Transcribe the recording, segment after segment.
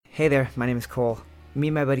Hey there, my name is Cole. Me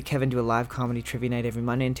and my buddy Kevin do a live comedy trivia night every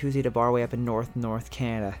Monday and Tuesday at a bar way up in North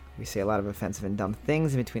Canada. We say a lot of offensive and dumb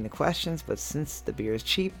things in between the questions, but since the beer is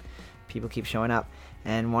cheap, people keep showing up.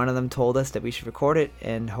 And one of them told us that we should record it,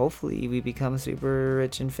 and hopefully we become super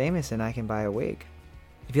rich and famous and I can buy a wig.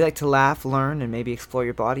 If you like to laugh, learn, and maybe explore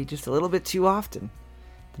your body just a little bit too often,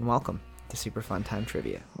 then welcome to Super Fun Time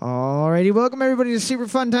Trivia. Alrighty, welcome everybody to Super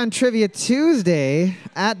Fun Time Trivia Tuesday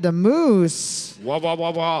at the Moose. Wah, wah,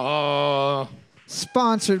 wah, wah.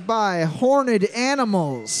 Sponsored by Horned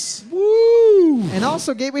Animals. Woo! And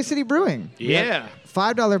also Gateway City Brewing. Yeah.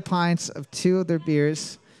 $5 pints of two of their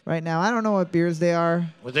beers. Right now, I don't know what beers they are.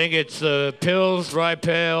 I think it's Pils, Rye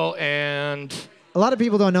Pale, and... A lot of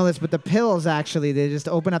people don't know this, but the pills, actually, they just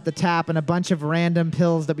open up the tap and a bunch of random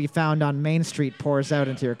pills that we found on Main Street pours out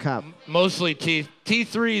into your cup. Mostly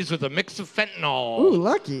T3s with a mix of fentanyl. Ooh,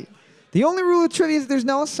 lucky. The only rule of trivia is there's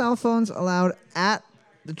no cell phones allowed at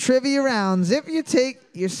the trivia rounds. If you take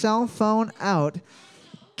your cell phone out,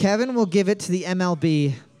 Kevin will give it to the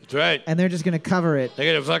MLB. That's right. And they're just going to cover it.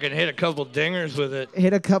 They're going to fucking hit a couple dingers with it.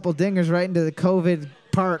 Hit a couple dingers right into the COVID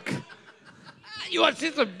park. You want to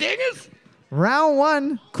see some dingers? Round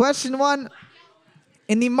one, question one.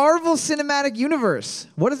 In the Marvel Cinematic Universe,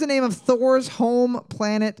 what is the name of Thor's home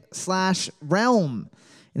planet / realm?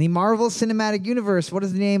 In the Marvel Cinematic Universe, what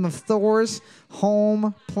is the name of Thor's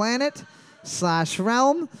home planet /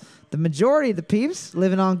 realm? The majority of the peeps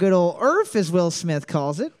living on good old Earth, as Will Smith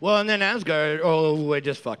calls it. Well, and then Asgard. Oh, I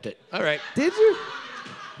just fucked it. All right. Did you?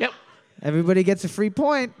 Yep. Everybody gets a free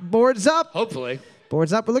point. Boards up. Hopefully.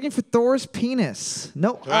 Boards up. We're looking for Thor's penis.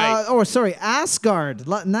 No. Right. Sorry. Asgard.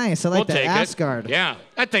 Nice. I like that. Take Asgard. It. Yeah,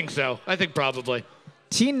 I think so. I think probably.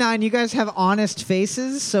 T9, you guys have honest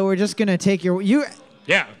faces, so we're just going to take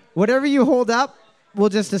Yeah. Whatever you hold up, we'll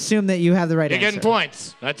just assume that you have the right You're answer. getting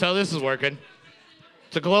points. That's how this is working.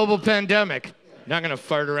 It's a global pandemic. Not going to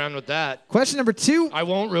fart around with that. Question number 2. I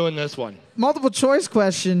won't ruin this one. Multiple choice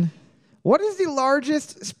question. What is the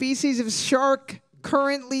largest species of shark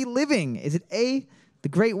currently living? Is it A, the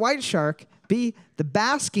great white shark, B, the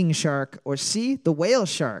basking shark, or C, the whale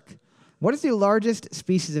shark? What is the largest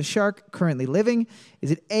species of shark currently living? Is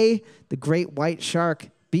it A, the great white shark,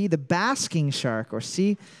 B, the basking shark, or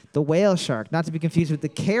C, the whale shark? Not to be confused with the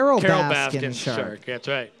Carol Baskin shark. That's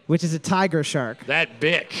right. Which is a tiger shark. That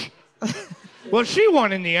bitch. Well, she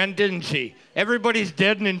won in the end, didn't she? Everybody's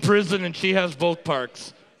dead and in prison, and she has both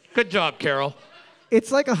parks. Good job, Carol. It's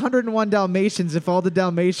like 101 Dalmatians if all the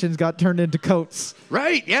Dalmatians got turned into coats.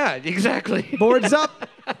 Right, yeah, exactly. Boards up.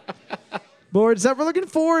 Boards up. We're looking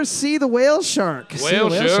for C, the whale shark. Whale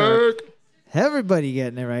shark. Everybody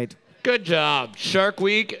getting it right. Good job. Shark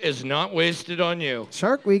Week is not wasted on you.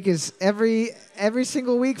 Shark Week is every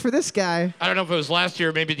single week for this guy. I don't know if it was last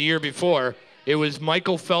year or maybe the year before. It was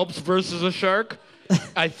Michael Phelps versus a shark.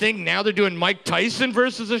 I think now they're doing Mike Tyson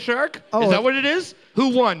versus a shark. Oh, is that what it is?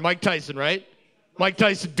 Who won? Mike Tyson, right? Mike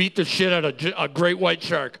Tyson beat the shit out of a great white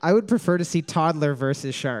shark. I would prefer to see toddler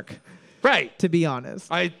versus shark. Right. To be honest.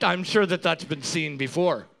 I'm sure that's been seen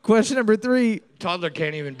before. Question number 3. Toddler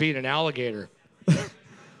can't even beat an alligator.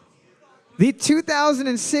 The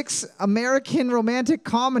 2006 American romantic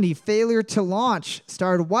comedy Failure to Launch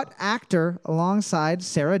starred what actor alongside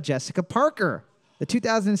Sarah Jessica Parker? The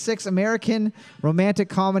 2006 American romantic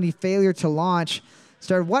comedy Failure to Launch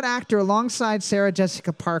starred what actor alongside Sarah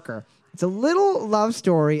Jessica Parker? It's a little love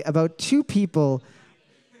story about two people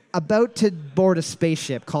about to board a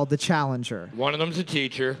spaceship called the Challenger. One of them's a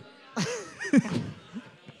teacher.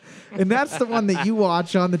 And that's the one that you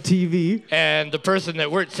watch on the TV. And the person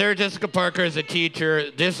Sarah Jessica Parker is a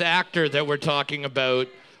teacher. This actor that we're talking about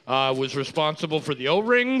was responsible for the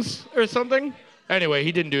O-rings or something. Anyway,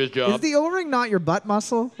 he didn't do his job. Is the O-ring not your butt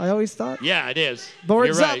muscle? I always thought. Yeah, it is.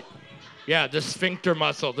 Boards You're right. up. Yeah, the sphincter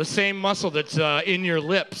muscle, the same muscle that's in your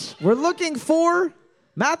lips. We're looking for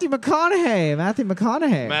Matthew McConaughey. Matthew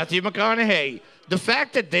McConaughey. The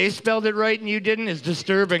fact that they spelled it right and you didn't is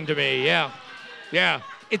disturbing to me. Yeah. Yeah.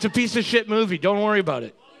 It's a piece of shit movie. Don't worry about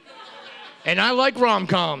it. And I like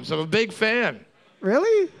rom-coms. I'm a big fan.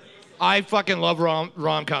 Really? I fucking love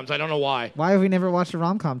rom-coms. I don't know why. Why have we never watched a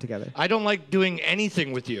rom-com together? I don't like doing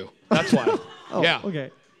anything with you. That's why. Oh, yeah.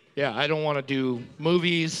 Okay. Yeah, I don't want to do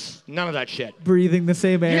movies. None of that shit. Breathing the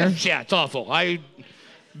same air. Yeah, it's awful. I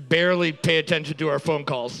barely pay attention to our phone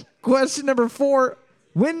calls. Question number 4.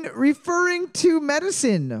 When referring to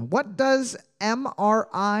medicine, what does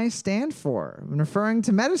MRI stand for? When referring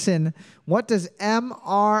to medicine, what does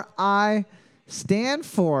MRI stand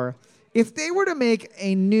for? If they were to make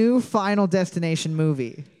a new Final Destination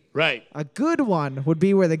movie, Right. a good one would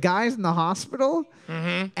be where the guy's in the hospital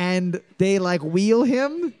and they like wheel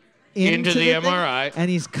him into the thing, MRI. and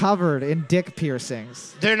he's covered in dick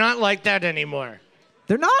piercings. They're not like that anymore.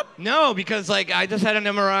 They're not? No, because like I just had an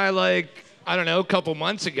MRI like, I don't know, a couple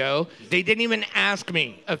months ago. They didn't even ask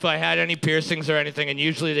me if I had any piercings or anything, and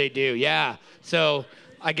usually they do. Yeah. So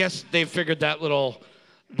I guess they figured that little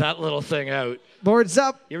thing out. Boards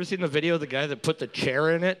up. You ever seen the video of the guy that put the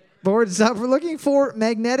chair in it? Boards up. We're looking for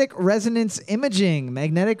magnetic resonance imaging.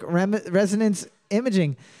 Magnetic resonance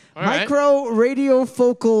imaging. All right. Micro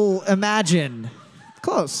radiofocal imagine.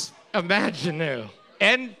 Close. Imagine new.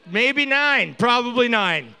 And maybe 9. Probably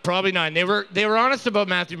 9. Probably 9. They were honest about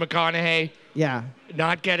Matthew McConaughey Yeah.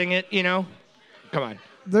 not getting it, you know? Come on.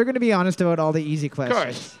 They're going to be honest about all the easy Of questions.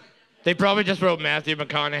 course. They probably just wrote Matthew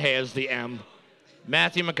McConaughey as the M.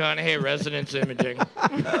 Matthew McConaughey resonance imaging.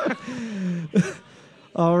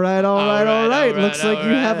 All right. Looks like you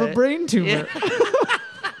have a brain tumor. Yeah.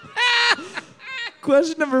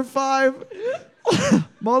 Question number 5.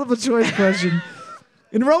 Multiple choice question.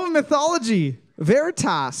 In Roman mythology,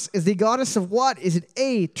 Veritas is the goddess of what? Is it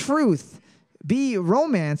A, truth, B,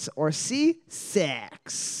 romance, or C,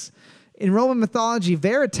 sex? In Roman mythology,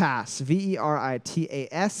 Veritas,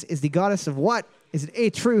 Veritas, is the goddess of what? Is it A,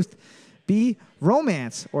 truth, B,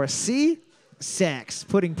 romance, or C, sex?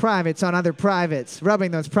 Putting privates on other privates,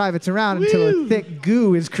 rubbing those privates around until a thick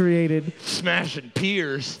goo is created. Smashing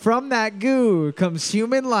peers. From that goo comes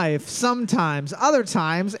human life. Sometimes, other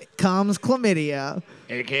times, comes chlamydia.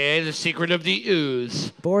 AKA the secret of the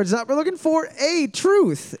ooze. Boards up. We're looking for A,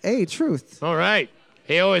 truth. A, truth. All right.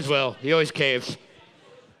 He always will. He always caves.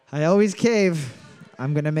 I always cave.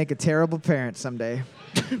 I'm going to make a terrible parent someday.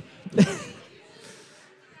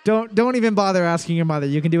 Don't even bother asking your mother.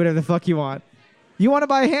 You can do whatever the fuck you want. You want to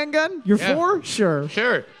buy a handgun? You're Yeah. 4? Sure.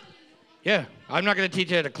 Sure. Yeah. I'm not going to teach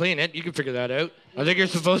you how to clean it. You can figure that out. I think you're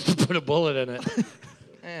supposed to put a bullet in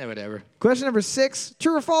it. Whatever. Question number 6.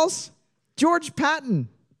 True or false? George Patton,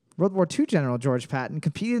 World War II General George Patton,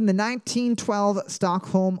 competed in the 1912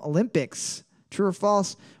 Stockholm Olympics. True or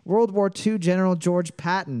false? World War II General George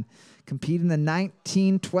Patton competed in the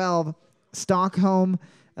 1912 Stockholm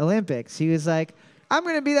Olympics. He was like, I'm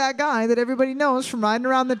going to be that guy that everybody knows from riding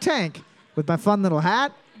around the tank with my fun little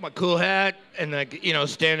hat. My cool hat and, like, you know,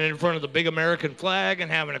 standing in front of the big American flag and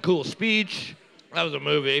having a cool speech. That was a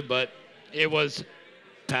movie, but it was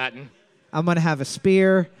Patton. I'm going to have a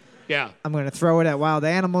spear. Yeah. I'm going to throw it at wild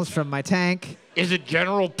animals from my tank. Is it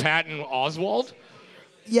General Patton Oswald?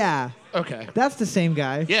 Yeah, Okay. that's the same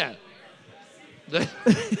guy. Yeah. The,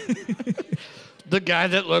 the guy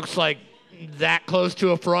that looks like that close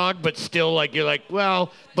to a frog, but still, like, you're like,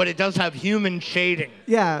 well, but it does have human shading.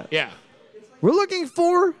 Yeah. Yeah. We're looking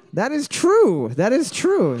for, that is true. That is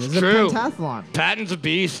true. This is True. a pentathlon. Patton's a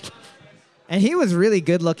beast. And he was really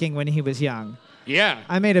good looking when he was young. Yeah.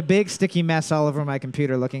 I made a big sticky mess all over my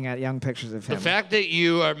computer looking at young pictures of him. The fact that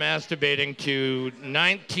you are masturbating to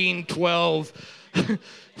 1912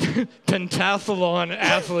 pentathlon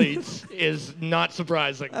athletes is not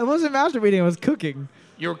surprising. I wasn't masturbating, I was cooking.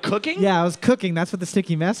 You were cooking? Yeah, I was cooking. That's what the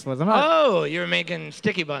sticky mess was. I'm not. Oh, you were making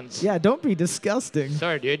sticky buns. Yeah, don't be disgusting.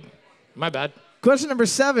 Sorry, dude. My bad. Question number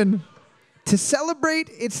 7. To celebrate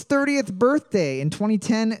its 30th birthday in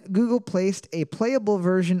 2010, Google placed a playable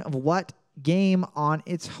version of what game on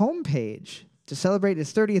its homepage? To celebrate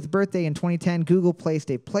its 30th birthday in 2010, Google placed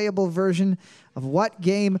a playable version of what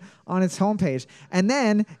game on its homepage? And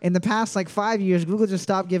then, in the past, 5 years, Google just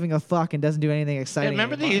stopped giving a fuck and doesn't do anything Yeah, exciting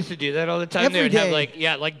remember they anymore. used to do that all the time? Every They would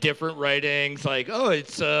have day. different writings, like, oh,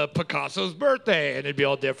 it's Picasso's birthday, and it'd be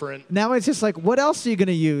all different. Now it's just what else are you going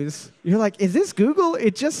to use? You're like, is this Google?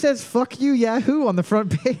 It just says, fuck you, Yahoo on the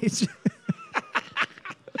front page.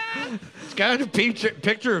 It's got a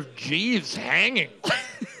picture of Jeeves hanging.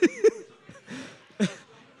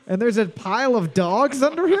 And there's a pile of dogs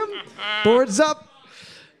under him. Boards up.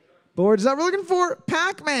 Boards up. We're looking for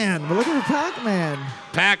Pac-Man. We're looking for Pac-Man.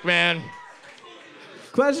 Pac-Man.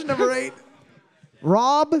 Question number 8.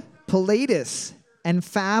 Rob Pilatus and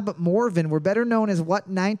Fab Morvan were better known as what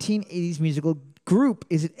 1980s musical group?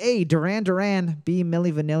 Is it A, Duran Duran, B,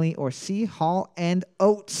 Milli Vanilli, or C, Hall and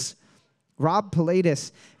Oates? Rob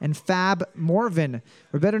Pilatus and Fab Morvan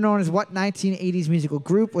were better known as what 1980s musical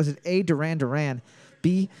group? Was it A, Duran Duran,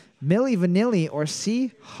 B, Milli Vanilli, or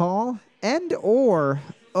C, Hall and or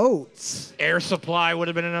Oates? Air Supply would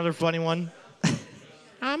have been another funny one.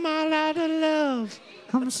 I'm all out of love.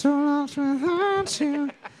 I'm so lost without you.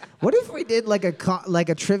 What if we did like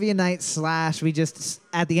a trivia night / we just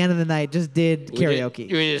at the end of the night just did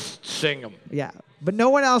karaoke? We just sing them. Yeah, but no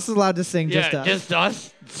one else is allowed to sing. Yeah, Just us. just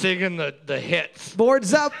us singing the hits.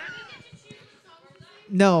 Boards up.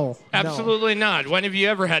 No. Absolutely not. When have you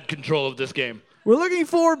ever had control of this game? We're looking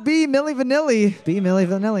for B. Milli Vanilli. B. Milli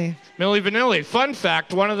Vanilli. Milli Vanilli. Fun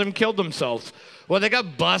fact, one of them killed themselves. Well, they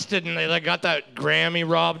got busted and they got that Grammy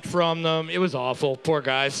robbed from them. It was awful. Poor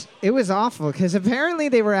guys. It was awful because apparently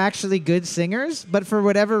they were actually good singers, but for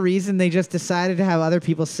whatever reason, they just decided to have other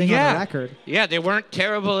people sing on the record. Yeah, they weren't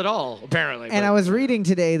terrible at all, apparently. And I was reading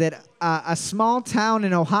today that a small town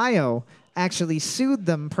in Ohio actually sued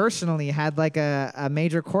them personally, had like a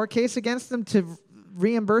major court case against them to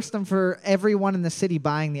reimburse them for everyone in the city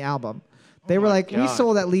buying the album. They were like, God. we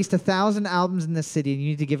sold at least 1,000 albums in this city, and you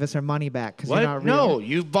need to give us our money back because you're not real. No,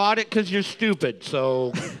 you bought it because you're stupid,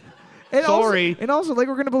 so And sorry. Also, like,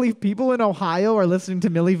 we're going to believe people in Ohio are listening to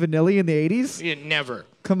Milli Vanilli in the 80s? You never.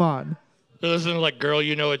 Come on. They're listening to, like, Girl,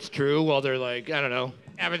 You Know It's True while they're, like, I don't know,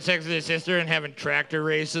 having sex with their sister and having tractor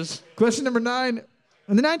races. Question number 9.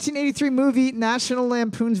 In the 1983 movie National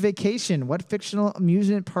Lampoon's Vacation, what fictional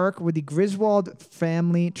amusement park were the Griswold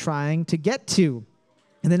family trying to get to?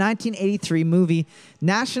 In the 1983 movie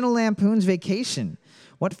National Lampoon's Vacation,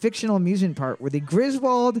 what fictional amusement park were the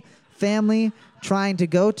Griswold family trying to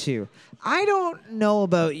go to? I don't know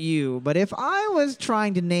about you, but if I was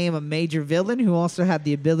trying to name a major villain who also had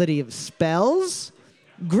the ability of spells,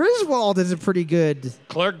 Griswold is a pretty good...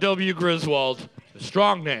 Clark W. Griswold.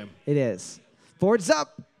 Strong name. It is. Boards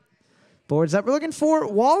up. Boards up. We're looking for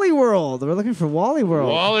Wally World. We're looking for Wally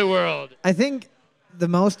World. Wally World. I think the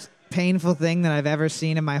most painful thing that I've ever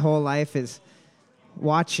seen in my whole life is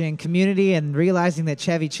watching Community and realizing that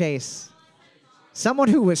Chevy Chase, someone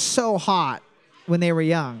who was so hot when they were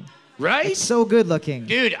young, Right? so good looking.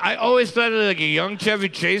 Dude, I always thought of like a young Chevy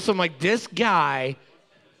Chase. I'm like, this guy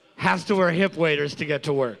has to wear hip waders to get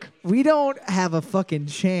to work. We don't have a fucking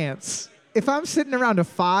chance. If I'm sitting around a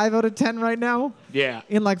 5 out of 10 right now, Yeah,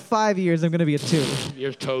 in like 5 years, I'm going to be a 2.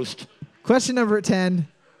 you're toast. Question number 10.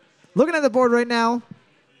 Looking at the board right now,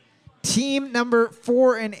 team number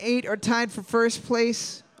 4 and 8 are tied for first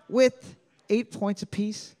place with 8 points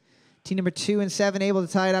apiece. Team number 2 and 7 able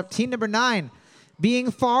to tie it up. Team number 9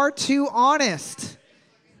 being far too honest.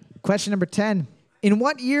 Question number 10. In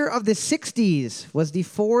what year of the 60s was the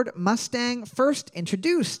Ford Mustang first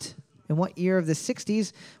introduced? In what year of the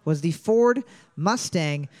 60s was the Ford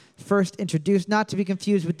Mustang first introduced? Not to be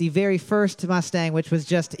confused with the very first Mustang, which was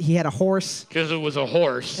just, he had a horse. Because it was a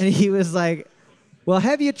horse. And he was like, well,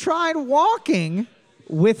 have you tried walking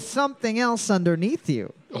with something else underneath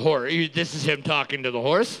you? This is him talking to the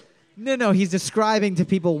horse? No, he's describing to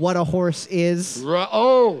people what a horse is,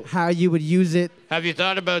 Oh, how you would use it. have you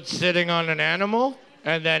thought about sitting on an animal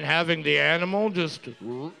and then having the animal just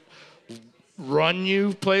run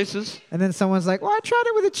you places? And then someone's like, well, I tried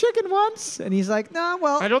it with a chicken once. And he's like, no,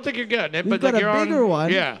 well, I don't think you're getting it, We've but like got a you're bigger on.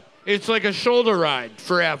 one. Yeah, it's like a shoulder ride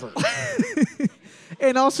forever.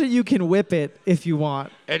 and also you can whip it if you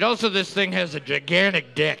want. And also, this thing has a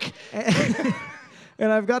gigantic dick.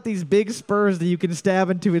 And I've got these big spurs that you can stab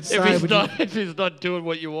into its If side. he's when not, if he's not doing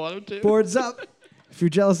what you want him to. Boards up. If you're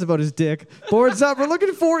jealous about his dick. Boards up. We're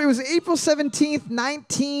looking for, it was April 17th,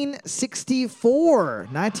 1964.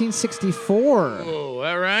 1964. Oh,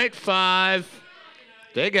 all right, 5.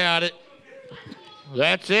 They got it.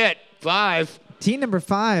 That's it. 5. Team number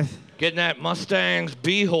 5. Getting that Mustang's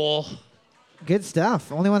b-hole. Good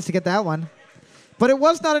stuff. Only wants to get that one. But it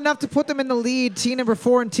was not enough to put them in the lead. Team number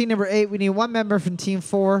 4 and team number 8. We need one member from team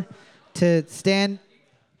 4 to stand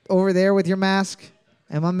over there with your mask,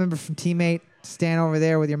 and one member from team 8 to stand over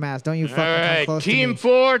there with your mask. Don't you fucking All come right, close to team me.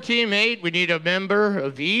 4, team 8. We need a member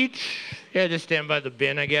of each. Yeah, just stand by the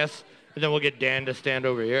bin, I guess. And then we'll get Dan to stand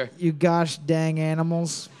over here. You gosh dang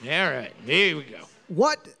animals. All right, here we go.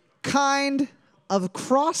 What kind of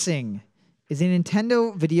crossing is a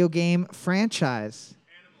Nintendo video game franchise?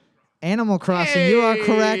 Animal Crossing. You are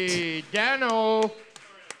correct. Hey, Dano.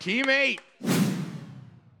 Team 8.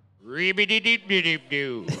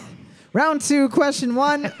 Reeby-dee-dee-dee-dee-doo. Round 2, question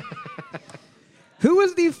 1. Who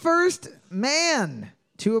was the first man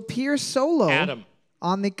to appear solo Adam.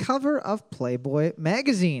 on the cover of Playboy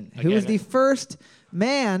magazine? Who Again. was the first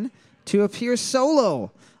man to appear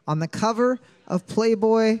solo on the cover of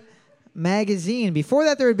Playboy magazine? Before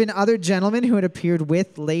that, there had been other gentlemen who had appeared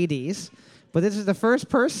with ladies, but this is the first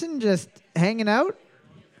person just hanging out.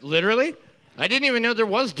 Literally? I didn't even know there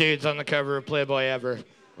was dudes on the cover of Playboy ever.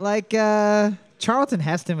 Like, Charlton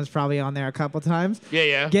Heston was probably on there a couple times.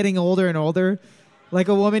 Yeah. Getting older and older. Like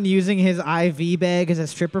a woman using his IV bag as a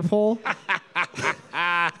stripper pole.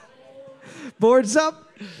 Boards up.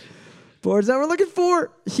 Boards up. We're looking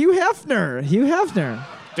for Hugh Hefner. Hugh Hefner.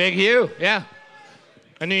 Big Hugh, yeah.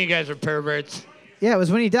 I knew you guys were perverts. Yeah, it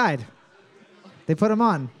was when he died. They put him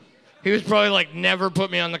on. He was probably like, never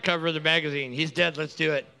put me on the cover of the magazine. He's dead, let's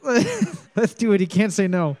do it. Let's do it. He can't say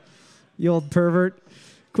no. You old pervert.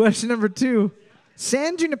 Question number 2.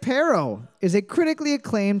 San Junipero is a critically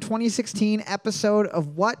acclaimed 2016 episode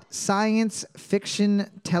of what science fiction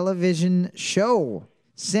television show?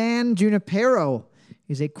 San Junipero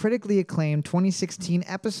is a critically acclaimed 2016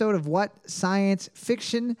 episode of what science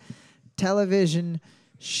fiction television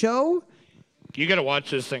show? You got to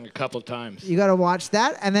watch this thing a couple times. You got to watch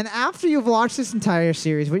that. And then after you've watched this entire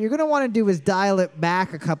series, what you're going to want to do is dial it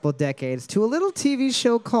back a couple decades to a little TV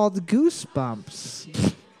show called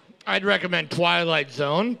Goosebumps. I'd recommend Twilight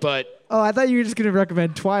Zone, but Oh, I thought you were just going to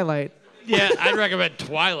recommend Twilight. yeah, I'd recommend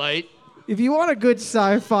Twilight. If you want a good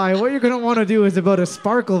sci-fi, what you're going to want to do is about a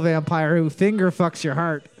sparkle vampire who finger fucks your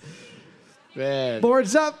heart. Man.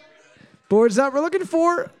 Boards up. Boards up. We're looking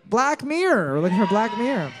for Black Mirror. We're looking for Black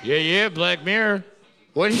Mirror. Yeah, Black Mirror.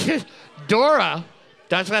 What is it? Dora.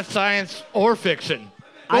 That's not science or fiction.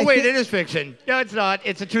 Oh, I wait, thi- it is fiction. No, it's not.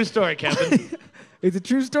 It's a true story, Kevin. It's a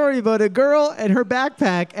true story about a girl and her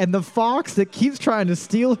backpack and the fox that keeps trying to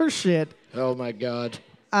steal her shit. Oh, my God.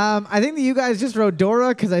 I think that you guys just wrote Dora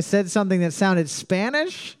because I said something that sounded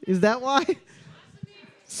Spanish. Is that why?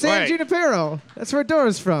 San Right. Junipero. That's where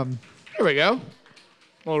Dora's from. Here we go.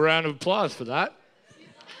 A little round of applause for that.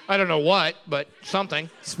 I don't know what, but something.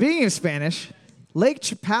 Speaking of Spanish, Lake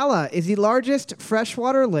Chapala is the largest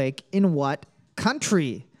freshwater lake in what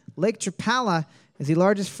country? Lake Chapala is the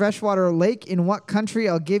largest freshwater lake in what country?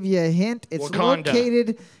 I'll give you a hint. It's Wakanda.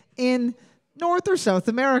 located in North or South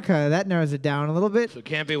America. That narrows it down a little bit. So it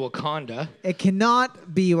can't be Wakanda. It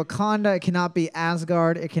cannot be Wakanda. It cannot be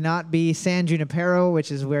Asgard. It cannot be San Junipero,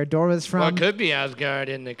 which is where Dora's from. Well, it could be Asgard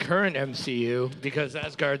in the current MCU because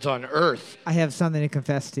Asgard's on Earth. I have something to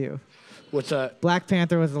confess to you. What's that? Black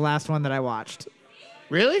Panther was the last one that I watched.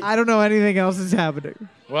 Really? I don't know anything else that's happening.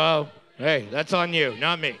 Well, hey, that's on you,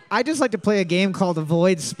 not me. I just like to play a game called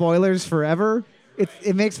Avoid Spoilers Forever.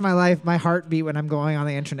 It makes my heart beat when I'm going on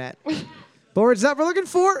the internet. Boards up. We're looking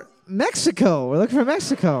for Mexico. We're looking for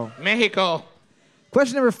Mexico. Mexico.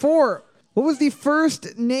 Question number 4. What was the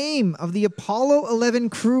first name of the Apollo 11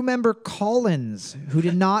 crew member Collins who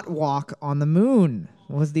did not walk on the moon?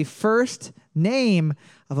 What was the first name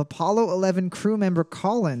of Apollo 11 crew member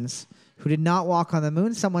Collins who did not walk on the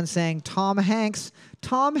moon? Someone saying Tom Hanks.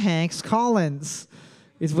 Tom Hanks Collins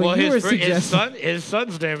is what Well, you were his suggesting. his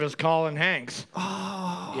son's name is Colin Hanks.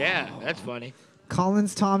 Oh. Yeah, that's funny.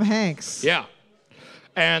 Collins Tom Hanks. Yeah.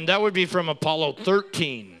 And that would be from Apollo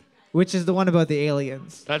 13. Which is the one about the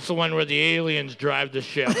aliens. That's the one where the aliens drive the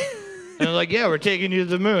ship. And they're like, yeah, we're taking you to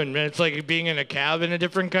the moon. And it's like being in a cab in a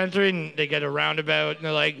different country, and they get a roundabout, and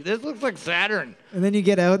they're like, this looks like Saturn. And then you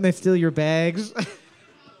get out and they steal your bags.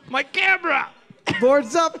 My camera!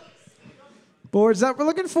 Boards up. Boards up. We're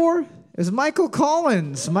looking for is Michael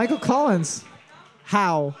Collins. Michael Collins.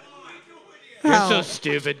 How? You're How? so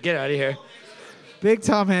stupid. Get out of here. Big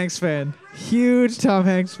Tom Hanks fan. Huge Tom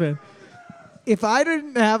Hanks fan. If I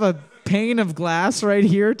didn't have a pane of glass right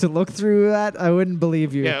here to look through that, I wouldn't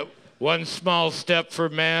believe you. Yeah, one small step for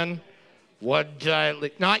man, one giant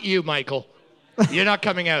leap. Not you, Michael. You're not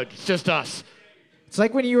coming out. It's just us. It's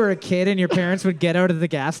like when you were a kid and your parents would get out of the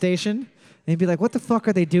gas station and you'd be like, what the fuck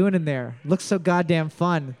are they doing in there? Looks so goddamn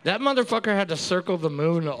fun. That motherfucker had to circle the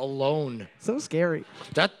moon alone. So scary.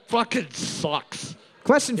 That fucking sucks.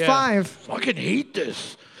 Question Yeah. 5. Fucking hate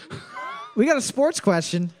this. We got a sports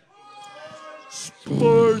question.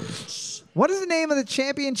 Sports. What is the name of the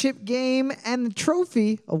championship game and the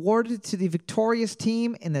trophy awarded to the victorious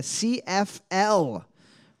team in the CFL?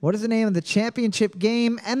 What is the name of the championship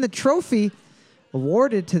game and the trophy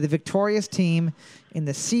awarded to the victorious team in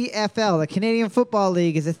the CFL? The Canadian Football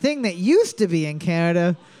League is a thing that used to be in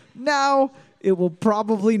Canada. Now it will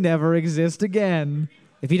probably never exist again.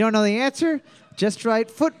 If you don't know the answer, just write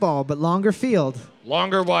football, but longer field.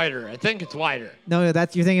 Longer, wider. I think it's wider. No,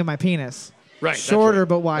 that's you're thinking of my penis. Right. that's Shorter right.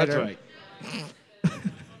 but wider. That's right.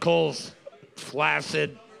 Cole's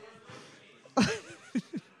flaccid.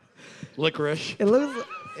 Licorice. It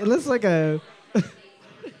looks like a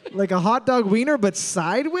like a hot dog wiener, but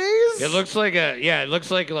sideways. It looks like it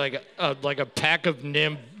looks like a pack of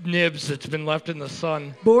nibs that's been left in the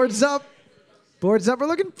sun. Boards up. Boards up. We're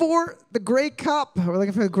looking for the gray cup. We're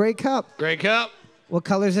looking for the gray cup. Gray cup. What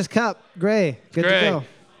color is this cup? Gray. Good Gray. to go.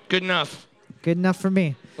 Good enough. Good enough for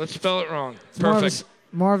me. Let's spell it wrong. More of a Perfect. s-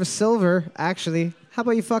 More of a silver, actually. How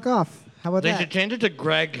about you fuck off? How about They that? should change it to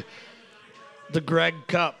Greg. The Greg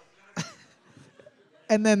Cup.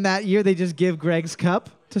 And then that year they just give Greg's cup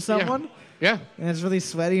to someone, Yeah. and it's really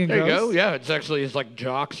sweaty and There you gross. go. Yeah, it's actually his like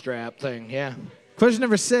jock strap thing. Yeah. Question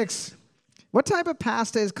number 6. What type of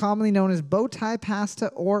pasta is commonly known as bow tie pasta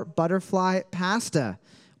or butterfly pasta?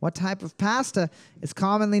 What type of pasta is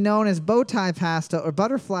commonly known as bow tie pasta or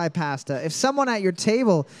butterfly pasta? If someone at your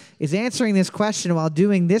table is answering this question while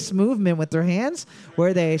doing this movement with their hands,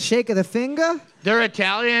 where they shake the finger, They're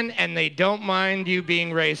Italian, and they don't mind you being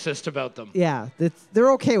racist about them. yeah,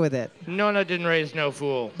 they're okay with it. Nonna didn't raise no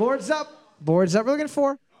fool. Boards up. Boards up. We're looking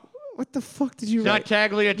for. What the fuck did you Not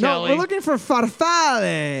write? tagliatelle. No, we're looking for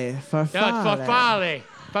farfalle. Farfalle. No, it's farfalle.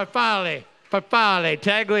 Farfalle. Farfalle.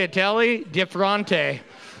 Tagliatelle di fronte.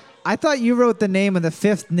 I thought you wrote the name of the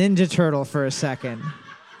fifth Ninja Turtle for a second.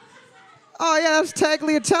 Oh, yeah, that's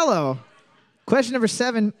Tagliatello. Question number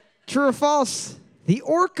 7. True or false? The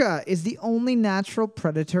orca is the only natural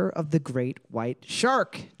predator of the great white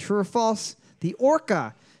shark. True or false? The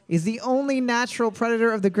orca is the only natural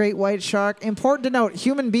predator of the great white shark. Important to note,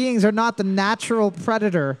 human beings are not the natural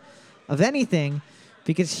predator of anything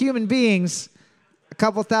because human beings, a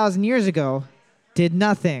couple thousand years ago, did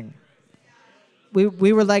nothing.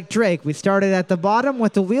 We were like Drake. We started at the bottom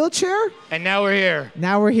with the wheelchair. And now we're here.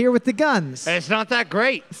 Now we're here with the guns. And it's not that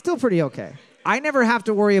great. Still pretty okay. I never have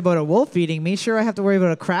to worry about a wolf eating me. Sure, I have to worry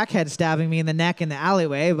about a crackhead stabbing me in the neck in the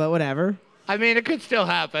alleyway, but whatever. I mean, it could still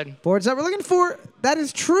happen. Boards up. We're looking for. That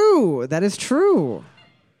is true. That is true.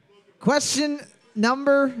 Question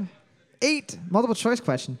number 8. Multiple choice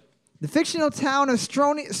question. The fictional town of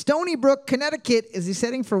Stony Brook, Connecticut is the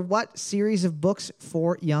setting for what series of books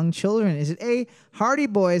for young children? Is it A, Hardy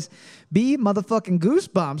Boys, B, motherfucking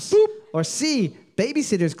Goosebumps, or C,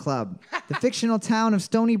 Babysitter's Club? The fictional town of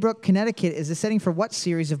Stony Brook, Connecticut is the setting for what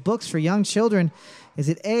series of books for young children? Is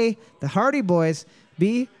it A, The Hardy Boys,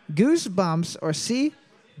 B, Goosebumps, or C,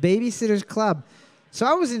 Babysitter's Club? So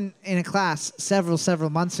I was in a class several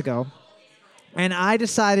months ago, and I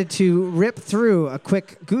decided to rip through a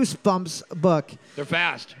quick Goosebumps book. They're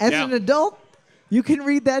fast. As Yeah. an adult, you can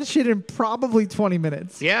read that shit in probably 20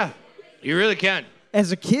 minutes. Yeah, you really can.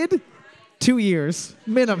 As a kid, 2 years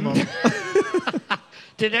minimum.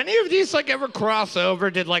 Did any of these like ever cross over?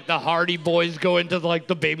 Did like the Hardy Boys go into like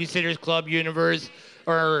the Babysitter's Club universe?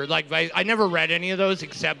 Or like I never read any of those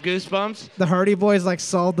except Goosebumps. The Hardy Boys like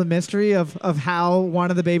solved the mystery of how one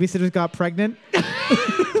of the babysitters got pregnant.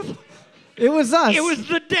 It was us. It was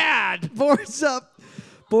the dad. Boards up.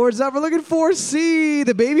 Boards up. We're looking for C,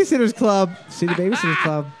 the Babysitter's Club. C, the Babysitter's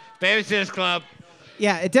Club. Babysitter's Club.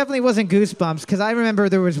 Yeah, it definitely wasn't Goosebumps because I remember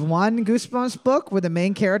there was one Goosebumps book where the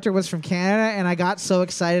main character was from Canada, and I got so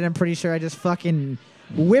excited. I'm pretty sure I just fucking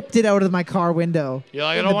whipped it out of my car window. You're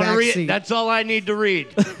like, I in don't the want to back read seat. it. That's all I need to read.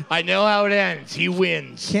 I know how it ends. He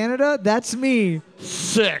wins. Canada, that's me.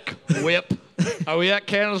 Sick. Whip. Are we at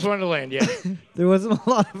Canada's Wonderland yet? There wasn't a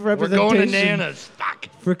lot of We're representation going to Nana's. Fuck.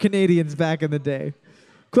 for Canadians back in the day.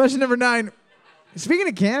 Question number 9. Speaking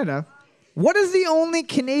of Canada, what is the only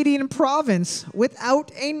Canadian province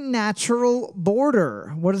without a natural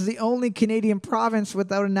border? What is the only Canadian province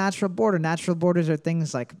without a natural border? Natural borders are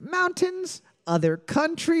things like mountains, other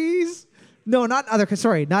countries. No, not other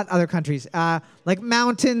countries. Like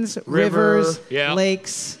mountains, rivers, yeah.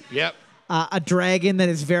 lakes, Yep. a dragon that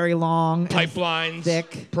is very long, and Pipelines.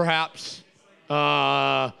 thick. Perhaps.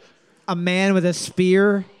 A man with a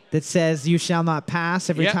spear that says you shall not pass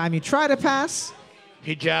every Yep. time you try to pass.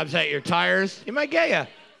 He jabs at your tires. He might get you.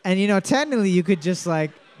 And, technically you could just,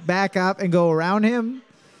 back up and go around him.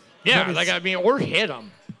 Yeah, But it's- or hit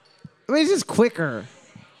him. I mean, it's just quicker.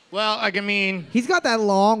 Well, He's got that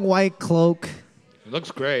long white cloak. he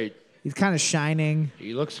looks great. He's kind of shining.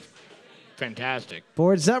 He looks fantastic.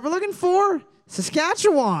 Boards up. We're looking for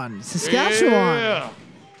Saskatchewan. Yeah.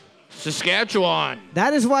 Saskatchewan.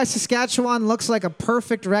 That is why Saskatchewan looks like a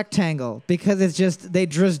perfect rectangle, because they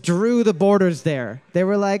just drew the borders there. They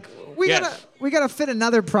were like, we Yes. gotta fit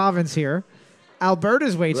another province here.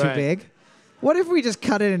 Alberta's way too Right. big. What if we just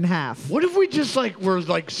cut it in half? What if we just were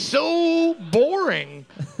so boring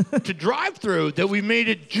to drive through that we made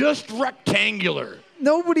it just rectangular?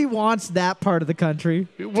 Nobody wants that part of the country.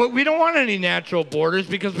 We don't want any natural borders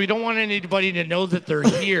because we don't want anybody to know that they're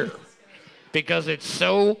here because it's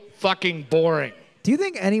so fucking boring. Do you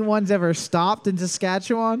think anyone's ever stopped in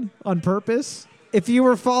Saskatchewan on purpose? If you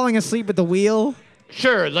were falling asleep at the wheel,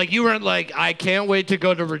 Sure, you weren't like, I can't wait to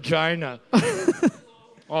go to Regina.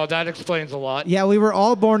 Oh, that explains a lot. yeah, we were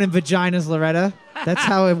all born in vaginas, Loretta. That's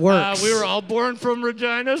how it works. We were all born from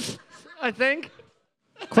Reginas, I think.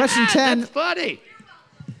 Question 10. That's funny.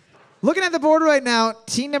 Looking at the board right now,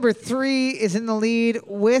 team number 3 is in the lead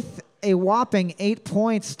with a whopping 8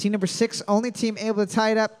 points. Team number 6, only team able to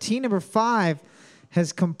tie it up. Team number 5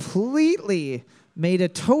 has completely made a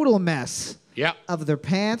total mess Yeah. of their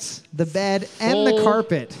pants, the bed, and the Full-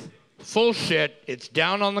 carpet. Full shit. It's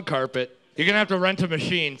down on the carpet. You're going to have to rent a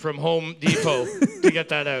machine from Home Depot to get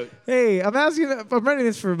that out. Hey, I'm writing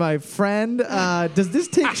this for my friend. Does this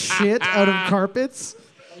take shit out of carpets?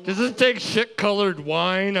 Does this take shit-colored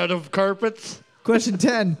wine out of carpets? Question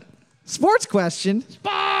 10. Sports question.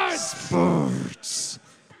 Sports!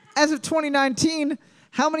 As of 2019,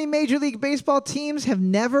 how many Major League Baseball teams have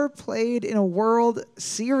never played in a World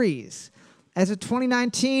Series? As of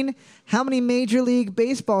 2019, how many Major League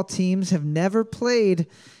Baseball teams have never played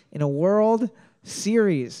in a World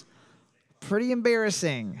Series? Pretty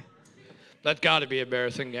embarrassing. That's got to be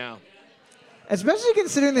embarrassing now. Especially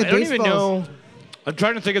considering that I don't even baseball's- know. I'm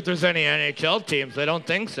trying to think if there's any NHL teams. I don't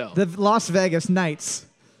think so. The Las Vegas Knights.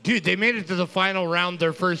 Dude, they made it to the final round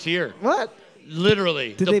their first year. What?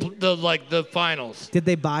 Literally. Did The finals. Did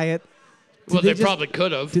they buy it? Well, they probably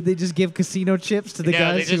could have. Did they just give casino chips to the Yeah,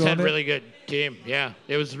 guys they just who had own really good team. Yeah,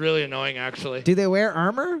 it was really annoying, actually. Do they wear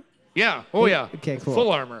armor? Yeah. Oh, yeah. Okay, cool.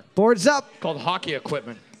 Full armor. Boards up. Called hockey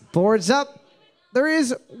equipment. Boards up. There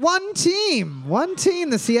is one team,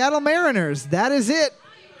 the Seattle Mariners. That is it.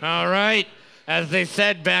 All right. As they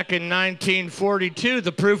said back in 1942,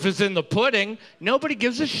 the proof is in the pudding. Nobody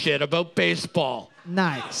gives a shit about baseball.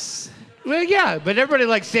 Nice. Well, yeah, but everybody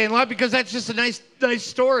likes staying alive because that's just a nice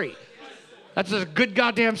story. That's a good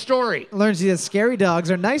goddamn story. Learns you that scary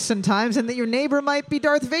dogs are nice sometimes and that your neighbor might be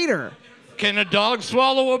Darth Vader. Can a dog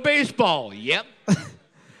swallow a baseball? Yep.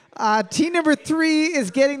 Team number 3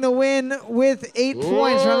 is getting the win with 8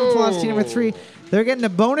 points. Round of applause, team number 3. They're getting a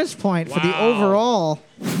bonus point for the Wow. overall.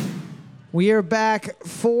 We are back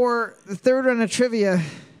for the third round of trivia.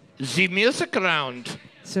 The music round.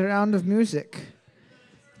 It's a round of music.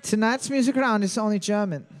 Tonight's music round is only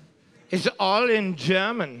German. It's all in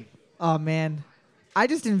German. Oh, man. I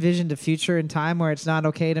just envisioned a future in time where it's not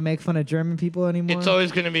okay to make fun of German people anymore. It's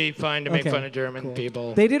always going to be fine to make Okay, fun of German cool.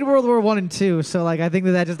 people. They did World War I and II, so like I think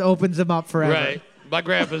that just opens them up forever. Right. My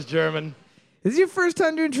grandpa's German. This is your first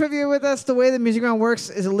time doing trivia with us. The way the music round works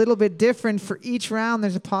is a little bit different. For each round,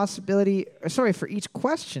 there's a possibility, for each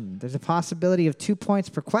question, there's a possibility of 2 points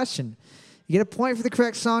per question. You get a point for the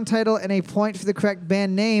correct song title and a point for the correct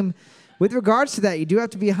band name. With regards to that, you do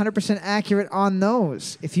have to be 100% accurate on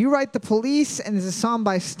those. If you write The Police and there's a song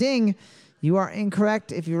by Sting, you are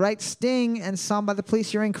incorrect. If you write Sting and song by The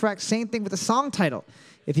Police, you're incorrect. Same thing with the song title.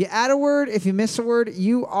 If you add a word, if you miss a word,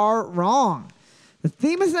 you are wrong. The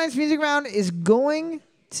theme of tonight's music round is going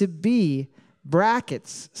to be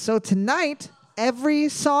brackets. So tonight, every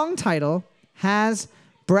song title has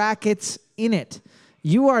brackets in it.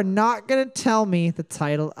 You are not going to tell me the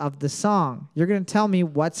title of the song. You're going to tell me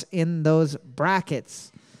what's in those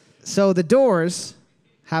brackets. So the Doors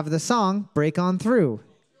have the song Break On Through.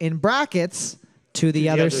 In brackets, To the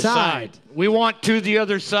Other Side. We want To the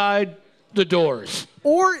Other Side, The Doors.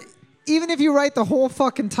 Or even if you write the whole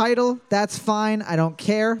fucking title, that's fine. I don't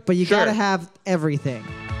care. But you Sure. got to have everything.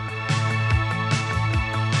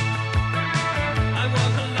 I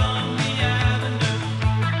walk along the avenue.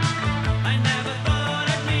 I never thought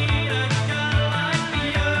I'd meet a girl like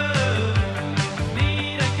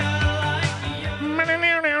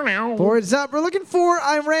you. Boards up. We're looking for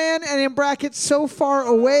Iran and in brackets So Far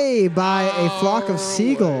Away by a flock of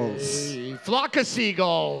seagulls. Flock of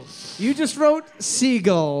seagulls. You just wrote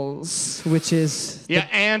seagulls, which is Yeah,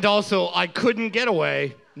 and also I Couldn't Get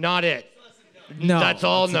Away. Not it. no. That's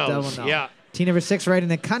all a double no's. no. Yeah. Team number 6 right in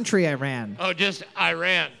the country Iran. Oh, just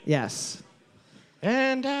Iran. Yes.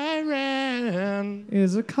 And Iran.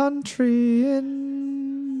 Is a country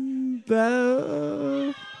in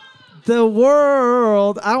the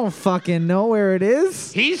world. I don't fucking know where it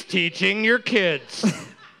is. He's teaching your kids.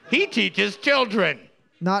 He teaches children.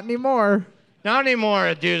 Not anymore. Not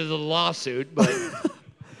anymore due to the lawsuit, but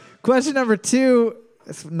Question number 2.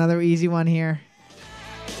 It's another easy one here.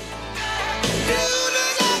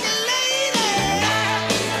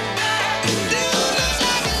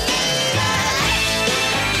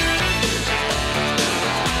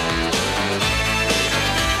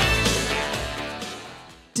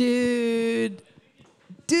 Dude.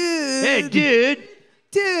 hey, dude,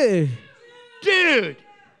 Dude. dude,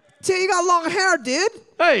 You got long hair, dude.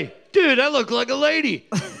 hey, dude, I look like a lady.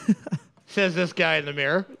 Says this guy in the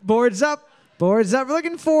mirror. Boards up. Boards up. We're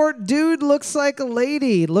looking for Dude Looks Like a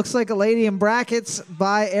Lady. Looks Like a Lady in brackets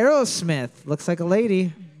by Aerosmith. Looks like a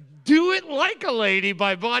lady. Do It Like a Lady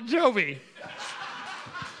by Bon Jovi.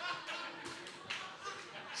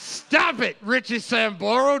 Stop it, Richie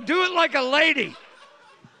Samboro. Do it like a lady.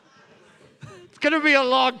 It's going to be a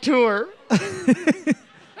long tour.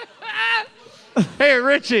 Hey,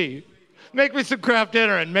 Richie, make me some craft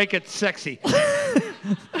dinner and make it sexy.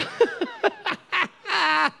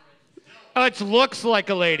 Oh, it looks like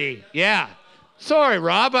a lady. Yeah. Sorry,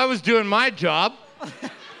 Rob. I was doing my job.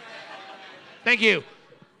 Thank you.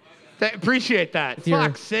 Appreciate that. your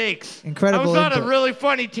Fuck's sakes. incredible I was on a input. really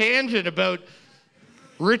funny tangent about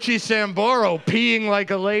Richie Samboro peeing like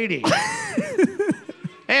a lady.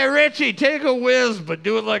 Hey, Richie, take a whiz, but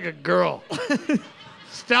do it like a girl.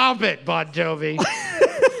 Stop it, Bon Jovi.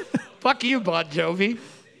 Fuck you, Bon Jovi.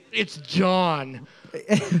 It's John.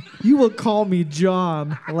 You will call me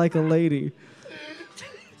John like a lady.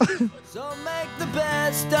 So make the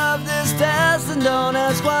best of this test and don't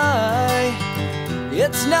ask why.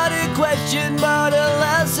 It's not a question but a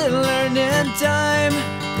lesson learned in time.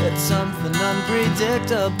 It's something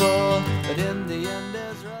unpredictable, but in the end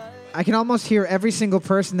is right. I can almost hear every single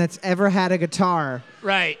person that's ever had a guitar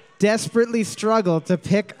Right. desperately struggle to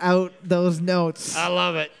pick out those notes I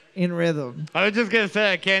love it. in rhythm. I was just going to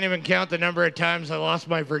say, I can't even count the number of times I lost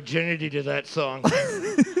my virginity to that song.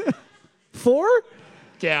 4?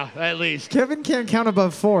 Yeah, at least. Kevin can't count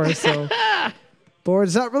above 4, so.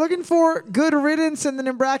 Boards up. We're looking for Good Riddance and then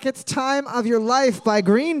in brackets Time of Your Life by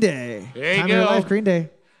Green Day. There you Time of Your go. Life, Green Day.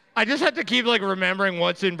 I just have to keep like remembering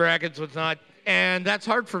what's in brackets, what's not, and that's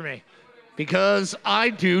hard for me because I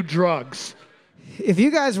do drugs. If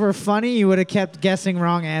you guys were funny, you would have kept guessing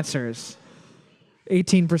wrong answers.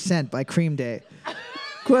 18% by Cream Day.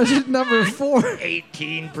 Question number 4.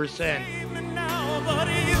 18%. Even now, but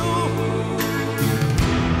you.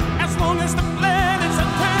 As long as the planets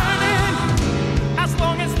are turning, as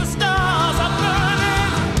long as the stars are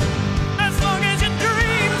burning, as long as your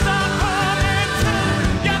dreams are coming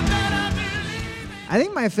true, you better believe it. I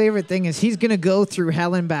think my favorite thing is he's going to go through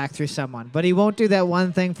hell and back through someone, but he won't do that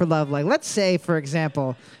one thing for love. Like, let's say, for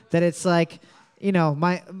example, that it's like, you know,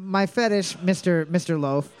 my fetish, Mr.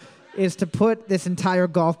 Loaf, is to put this entire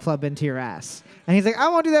golf club into your ass. And he's like, I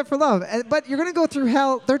won't do that for love. But you're going to go through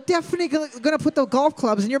hell. They're definitely going to put the golf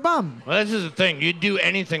clubs in your bum. Well, this is the thing. You'd do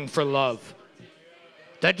anything for love.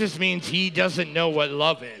 That just means he doesn't know what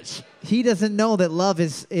love is. He doesn't know that love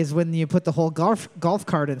is when you put the whole golf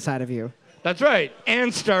cart inside of you. That's right.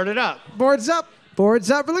 And start it up. Boards up. Boards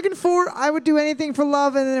up. We're looking for I would do anything for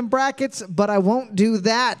love and then in brackets, but I won't do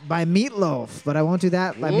that by Meatloaf. But I won't do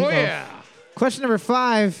that by Oh, Meatloaf. yeah. Question number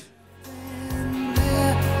 5.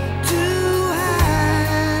 Too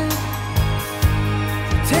high.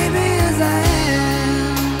 Take me as I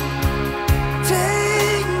am.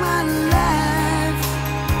 Take my life.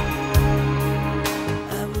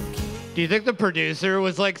 I will keep. Do you think the producer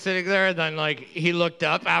was like sitting there and then like he looked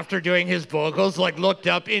up after doing his vocals, like looked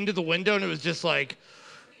up into the window and it was just like,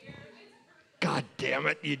 God damn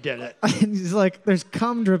it, you did it. And he's like, there's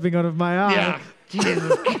cum dripping out of my eye. Yeah.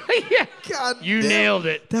 Jesus. Yeah. God You damn. nailed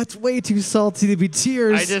it. That's way too salty to be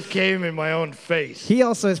tears. I just came in my own face. He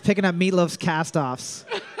also is picking up Meatloaf's cast-offs.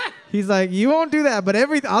 He's like, you won't do that, but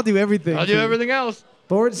I'll do everything. I'll for do you." everything else.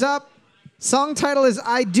 Boards up. Song title is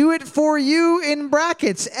I Do It For You in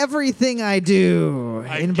brackets, Everything I Do.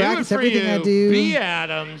 I in do brackets, it for Everything you. I Do. B.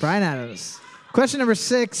 Adams. Brian Adams. Question number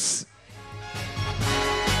 6.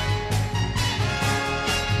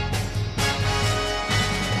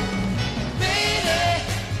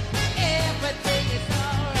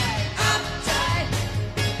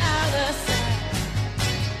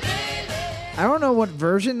 I don't know what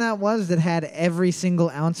version that was that had every single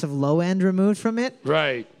ounce of low end removed from it.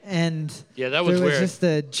 Right. And Yeah, that was there was weird. just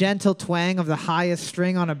the gentle twang of the highest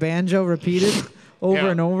string on a banjo repeated over Yeah.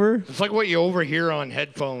 and over. It's like what you overhear on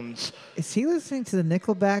headphones. Is he listening to the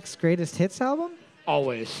Nickelback's Greatest Hits album?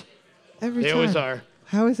 Always. Every They time. always are.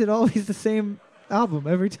 How is it always the same album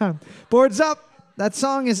every time? Boards up. That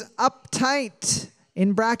song is Uptight.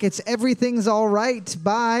 In brackets, Everything's All Right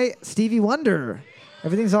by Stevie Wonder.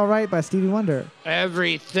 Everything's All Right by Stevie Wonder.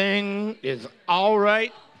 Everything is all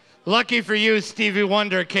right. Lucky for you, Stevie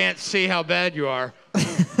Wonder can't see how bad you are.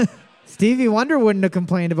 Stevie Wonder wouldn't have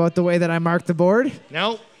complained about the way that I marked the board.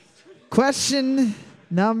 Nope. Question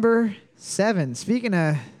number 7. Speaking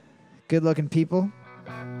of good-looking people,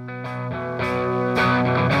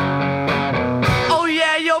 Oh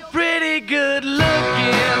yeah, you're pretty good looking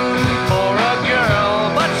for a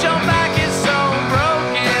girl, but your back is so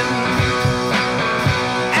broken.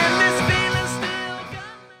 And this feeling still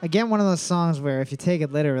got again, one of those songs where if you take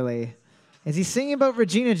it literally, is he singing about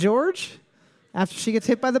Regina George after she gets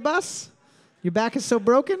hit by the bus? Your back is so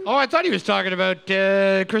broken? Oh, I thought he was talking about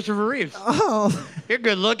Christopher Reeves. Oh, You're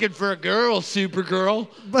good looking for a girl, Supergirl.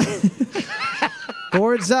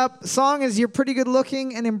 boards up. Song is You're Pretty Good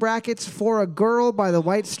Looking, and in brackets, For a Girl by the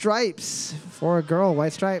White Stripes. For a Girl,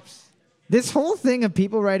 White Stripes. This whole thing of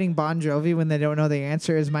people writing Bon Jovi when they don't know the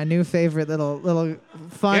answer is my new favorite little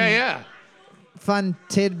fun Yeah, yeah. fun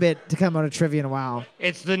tidbit to come out of trivia in a while.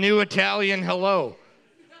 It's the new Italian hello.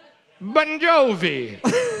 Bon Jovi.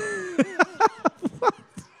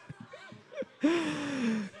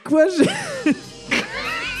 Question.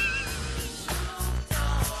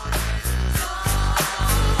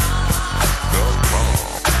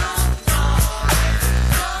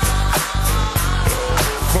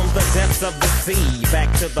 From the depths of the sea, back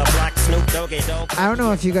to the black Snoop Doggy Dogg. I don't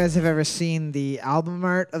know if you guys have ever seen the album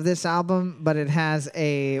art of this album, but it has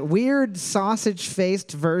a weird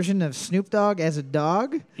sausage-faced version of Snoop Dogg as a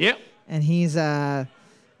dog, Yep. and he's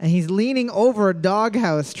leaning over a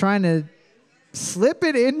doghouse trying to slip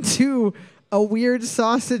it into a weird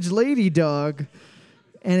sausage lady dog,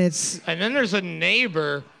 and it's And then there's a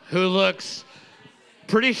neighbor who looks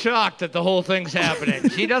pretty shocked that the whole thing's happening.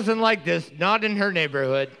 She doesn't like this, not in her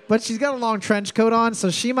neighborhood. but she's got a long trench coat on, so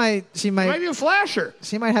she might Might be a flasher.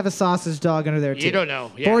 have a sausage dog under there too. You don't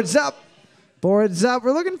know. Yeah. Boards up. Boards up.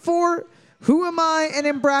 We're looking for Who Am I? And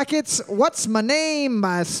in brackets, What's My Name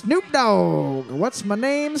by Snoop Dogg. What's my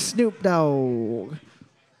name? Snoop Dogg.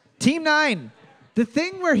 Team 9. The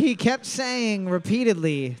thing where he kept saying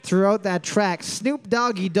repeatedly throughout that track, Snoop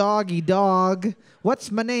Doggy Doggy Dog.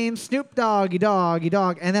 What's my name? Snoop Doggy Doggy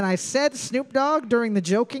Dog. And then I said Snoop Dogg during the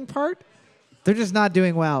joking part. They're just not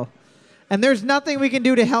doing well. And there's nothing we can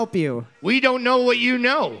do to help you. We don't know what you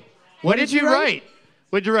know. What did you write? write?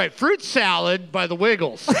 What'd you write? Fruit salad by the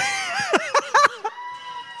Wiggles.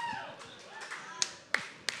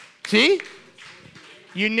 See?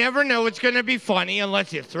 You never know it's going to be funny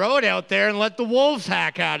unless you throw it out there and let the wolves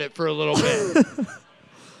hack at it for a little bit.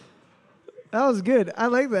 That was good. I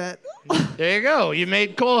like that. There you go. You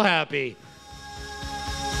made Cole happy.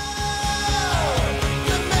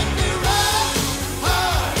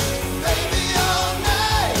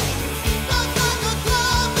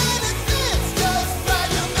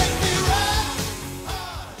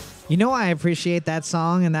 You know why I appreciate that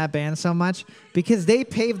song and that band so much? Because they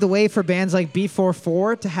paved the way for bands like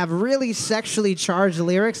B44 to have really sexually charged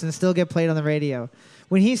lyrics and still get played on the radio.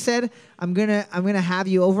 When he said, I'm gonna have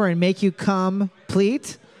you over and make you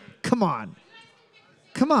complete, come on.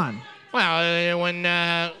 Come on. Well, when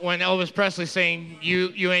Elvis Presley saying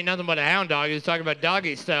you ain't nothing but a hound dog, he was talking about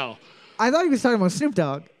doggy style. I thought he was talking about Snoop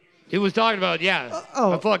Dogg. He was talking about,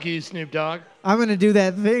 oh. fuck you, Snoop Dogg. I'm gonna do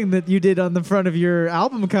that thing that you did on the front of your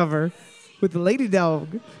album cover with the lady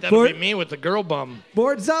dog. That'll be me with the girl bum.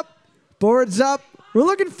 Boards up. Boards up. We're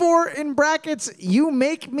looking for, in brackets, You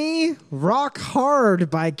Make Me Rock Hard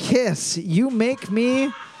by Kiss. You Make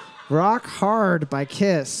Me Rock Hard by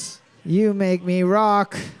Kiss. You Make Me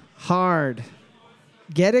Rock Hard.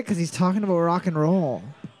 Get it? Because he's talking about rock and roll.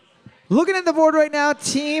 Looking at the board right now,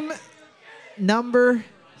 team number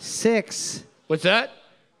 6 What's that?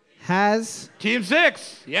 has Team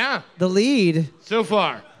 6. Yeah. the lead So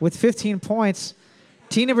far. with 15 points.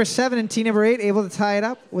 Team number 7 and team number 8 able to tie it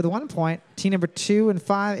up with 1 point. Team number 2 and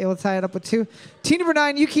 5 able to tie it up with 2. Team number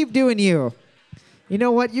 9, you keep doing you. You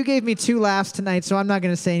know what? You gave me 2 laughs tonight, so I'm not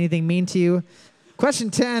going to say anything mean to you.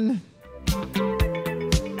 Question 10.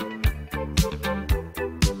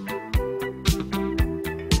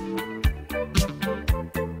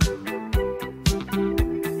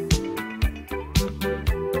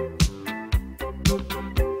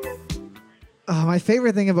 Oh, my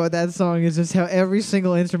favorite thing about that song is just how every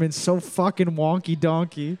single instrument's so fucking wonky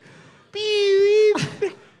donkey.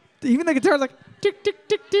 Even the guitar's like tick tick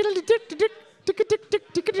tick tick tick tick tick tick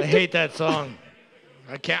tick tick tick. I hate that song.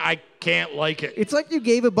 I can't like it. It's like you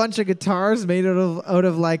gave a bunch of guitars made out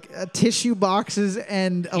of like tissue boxes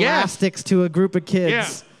and elastics to a group of kids. Yeah.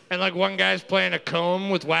 And like one guy's playing a comb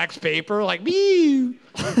with wax paper, like me.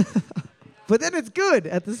 But then it's good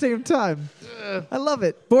at the same time. I love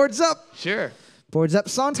it. Boards up. Sure. Boards up.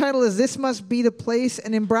 Song title is This Must Be the Place,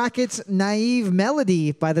 and in brackets, Naive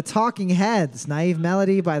Melody by the Talking Heads. Naive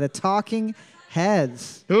Melody by the Talking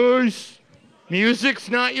Heads. Who's music's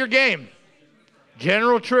not your game.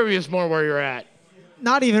 General trivia is more where you're at.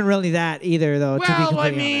 Not even really that either, though, to be Well, completely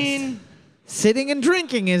I mean, honest. Sitting and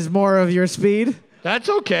drinking is more of your speed. that's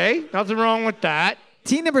okay. Nothing wrong with that.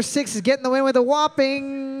 Team number 6 is getting the win with a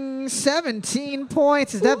whopping 17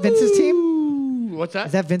 points. Is that Vince's team? Ooh, what's that?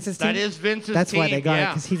 Is that Vince's team? That is Vince's That's team. why they got it, yeah.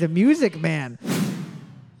 because he's a music man.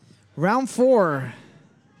 Round 4.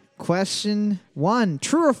 Question 1.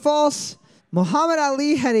 True or false? Muhammad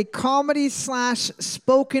Ali had a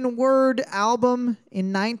comedy/spoken word album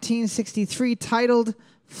in 1963 titled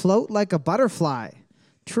Float Like a Butterfly.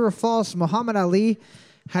 True or false? Muhammad Ali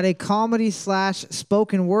had a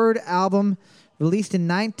comedy/spoken word album released in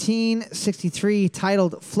 1963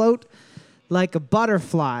 titled Float Like a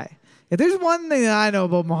Butterfly. If there's one thing that I know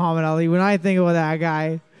about Muhammad Ali, when I think about that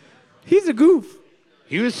guy, he's a goof.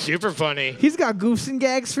 He was super funny. He's got goofs and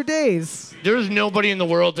gags for days. There's nobody in the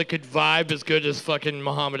world that could vibe as good as fucking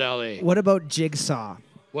Muhammad Ali. What about Jigsaw?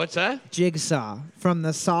 What's that? Jigsaw from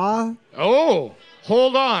the Saw. Oh,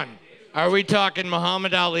 hold on. Are we talking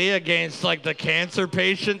Muhammad Ali against like the cancer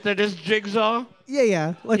patient that is Jigsaw?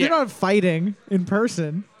 Yeah. Like Yeah. they're not fighting in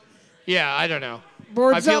person. Yeah, I don't know.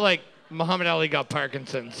 Boards I feel up. like Muhammad Ali got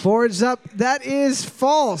Parkinson's. Boards up. That is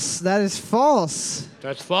false. That is false.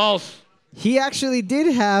 That's false. He actually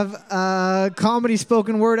did have a comedy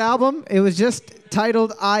spoken word album. It was just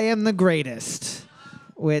titled I Am the Greatest,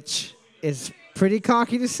 which is pretty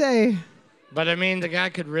cocky to say. But I mean, the guy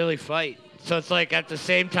could really fight. So it's like at the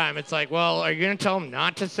same time, it's like, well, are you going to tell him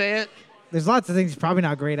not to say it? There's lots of things he's probably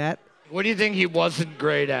not great at. What do you think he wasn't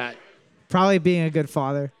great at? Probably being a good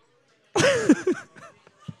father.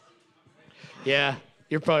 Yeah,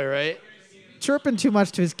 you're probably right. Chirping too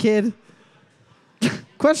much to his kid.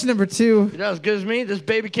 Question number 2. You're not as good as me. This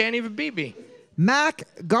baby can't even beat me. Mac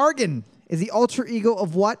Gargan is the alter ego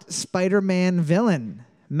of what Spider-Man villain?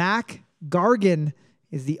 Mac Gargan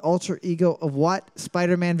is the alter ego of what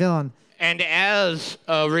Spider-Man villain? And as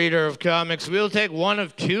a reader of comics, we'll take one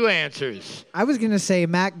of two answers. I was gonna say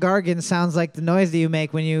Mac Gargan sounds like the noise that you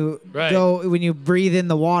make when you Right. when you breathe in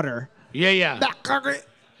the water. Yeah. Mac Gargan.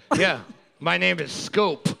 Yeah. My name is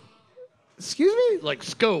Scope. Excuse me? Like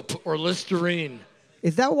Scope or Listerine.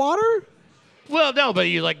 Is that water? Well, no, but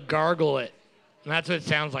you like gargle it. And that's what it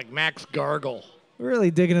sounds like. Max Gargle. We're really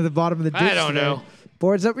digging at the bottom of the ditch. I don't today. know.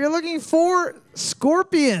 Boards up. You're looking for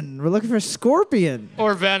Scorpion. We're looking for Scorpion.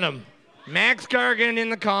 Or Venom. Max Gargan in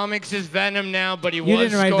the comics is Venom now, but he You was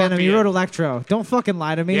didn't write Scorpion. Venom. You wrote Electro. Don't fucking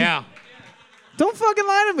lie to me. Yeah. Don't fucking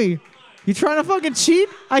lie to me. You trying to fucking cheat?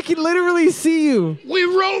 I can literally see you. We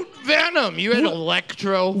wrote Venom. You had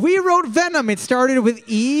Electro. We wrote Venom. It started with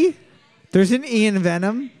E. There's an E in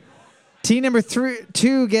Venom. T number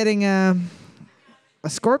 2 getting a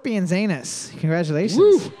scorpion's anus. Congratulations.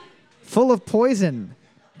 Woo. Full of poison.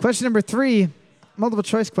 Question number 3, multiple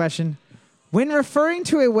choice question. When referring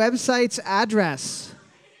to a website's address,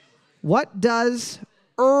 what does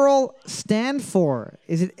URL stand for?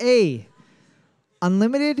 Is it A,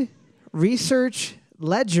 Unlimited Research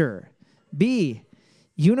Ledger, B,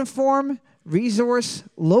 Uniform Resource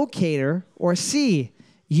Locator, or C,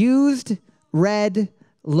 Used Read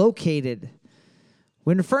Located?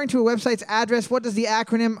 When referring to a website's address, what does the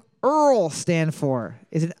acronym URL stand for?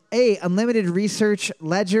 Is it A, Unlimited Research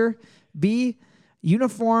Ledger, B,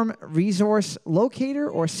 Uniform Resource Locator,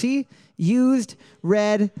 or C, Used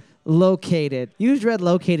Read Located? Used Read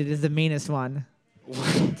Located is the meanest one.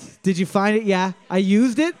 Did you find it? Yeah. I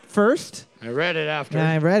used it first, I read it after. and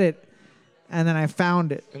I read it, and then I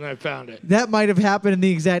found it. And I found it. That might have happened in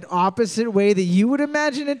the exact opposite way that you would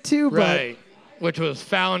imagine it to, Right. Which was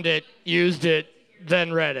found it, used it,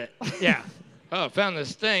 then read it. Yeah. Oh, found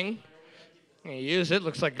this thing. You use it.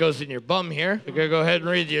 Looks like it goes in your bum here. We're going to go ahead and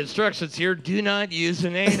read the instructions here. Do not use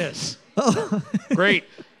an anus. Great.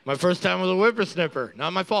 My first time with a whippersnipper.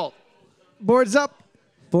 Not my fault. but boards up.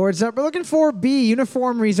 Boards up. We're looking for B,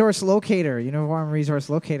 Uniform Resource Locator. Uniform Resource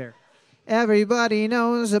Locator. Everybody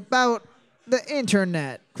knows about the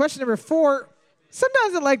internet. Question number 4.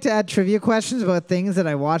 Sometimes I like to add trivia questions about things that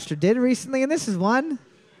I watched or did recently, and this is one.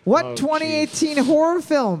 What Oh, 2018 horror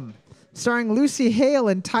film starring Lucy Hale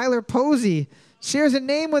and Tyler Posey shares a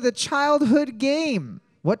name with a childhood game?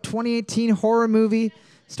 What 2018 horror movie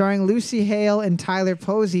starring Lucy Hale and Tyler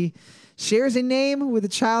Posey shares a name with a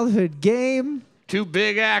childhood game? Two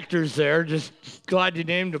big actors there. Just glad you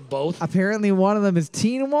named them both. Apparently one of them is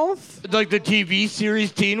Teen Wolf. Like the TV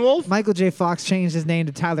series Teen Wolf? Michael J. Fox changed his name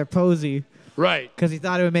to Tyler Posey Right. because he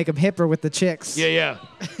thought it would make him hipper with the chicks. Yeah.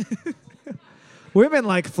 Women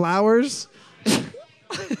like flowers.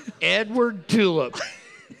 Edward Tulip.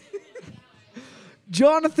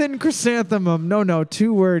 Jonathan Chrysanthemum. No,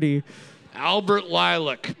 too wordy. Albert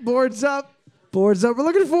Lilac. Boards up. Boards up. We're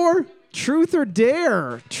looking for Truth or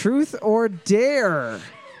Dare. Truth or Dare.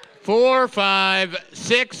 4, 5,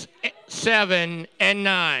 6, 7, and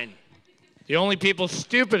 9. The only people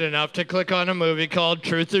stupid enough to click on a movie called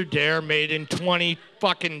Truth or Dare made in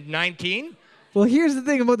 2019. Well, here's the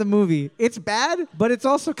thing about the movie. It's bad, but it's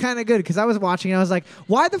also kind of good because I was watching and I was like,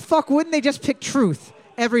 why the fuck wouldn't they just pick truth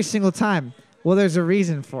every single time? Well, there's a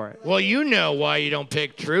reason for it. Well, you know why you don't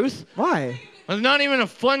pick Truth. Why? It's not even a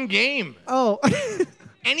fun game. Oh.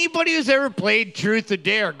 Anybody who's ever played Truth or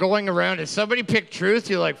Dare going around, if somebody picked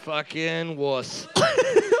Truth, you're like, fucking wuss.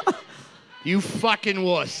 You fucking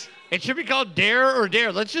wuss. It should be called Dare or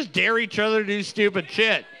Dare. Let's just dare each other to do stupid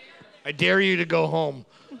shit. I dare you to go home.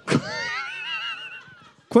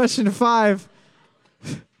 Question 5.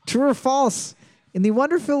 True or false? In The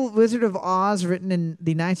Wonderful Wizard of Oz, written in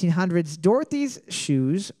the 1900s, Dorothy's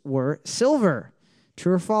shoes were silver.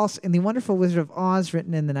 True or false? In The Wonderful Wizard of Oz,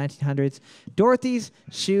 written in the 1900s, Dorothy's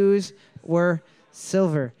shoes were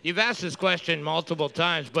silver. You've asked this question multiple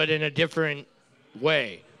times, but in a different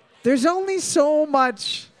way. There's only so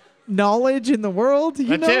much knowledge in the world, you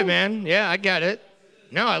That's know? it, man. Yeah, I got it.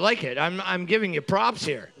 No, I like it. I'm giving you props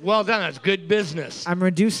here. Well done. That's good business. I'm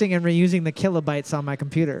reducing and reusing the kilobytes on my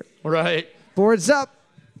computer. Right. Boards up.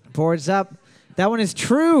 Boards up. That one is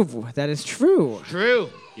true. That is true. True.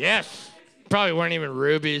 Yes. Probably weren't even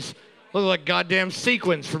rubies. Look like goddamn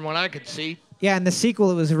sequins from what I could see. Yeah, in the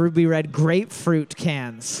sequel, it was ruby red grapefruit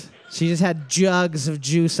cans. She just had jugs of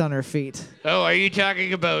juice on her feet. Oh, are you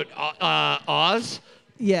talking about Oz?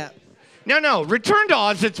 Yeah. No. Return to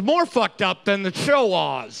Oz, it's more fucked up than the show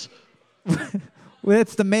Oz. Well,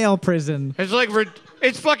 it's the male prison. It's like,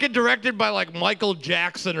 it's fucking directed by like Michael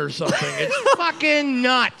Jackson or something. It's fucking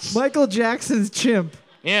nuts. Michael Jackson's chimp.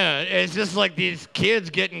 Yeah, it's just like these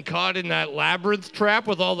kids getting caught in that labyrinth trap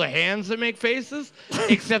with all the hands that make faces,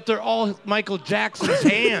 except they're all Michael Jackson's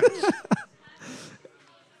hands.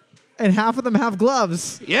 And half of them have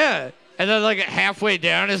gloves. Yeah. And then like halfway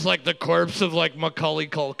down is like the corpse of like Macaulay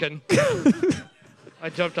Culkin.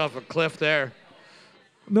 I jumped off a cliff there.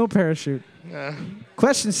 No parachute.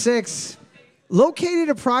 Question 6. Located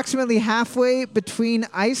approximately halfway between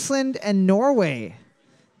Iceland and Norway,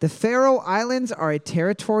 the Faroe Islands are a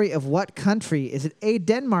territory of what country? Is it A,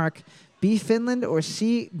 Denmark, B, Finland, or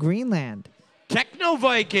C, Greenland? Techno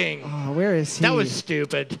Viking. Oh, where is he? That was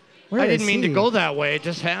stupid. Where I is didn't mean he? to go that way. It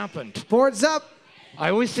just happened. Boards up. I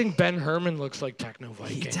always think Ben Herman looks like Techno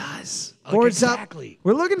Viking. He does. Like Boards exactly. up.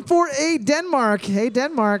 We're looking for A, Denmark. Hey,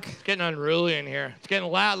 Denmark. It's getting unruly in here. It's getting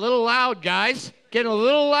loud, little loud, guys. Getting a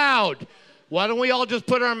little loud. Why don't we all just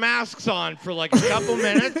put our masks on for like a couple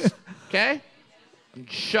minutes, okay? And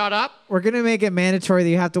shut up. We're going to make it mandatory that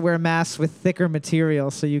you have to wear masks with thicker material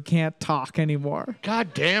so you can't talk anymore.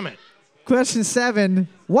 God damn it. Question 7.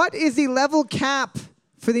 What is the level cap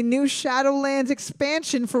for the new Shadowlands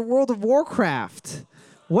expansion for World of Warcraft?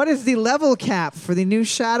 What is the level cap for the new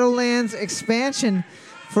Shadowlands expansion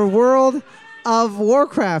for World of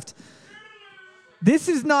Warcraft? This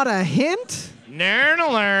is not a hint. Nerd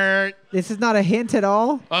alert. This is not a hint at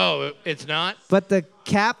all. Oh, it's not? But the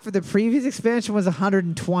cap for the previous expansion was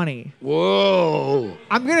 120. Whoa.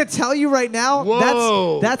 I'm gonna tell you right now.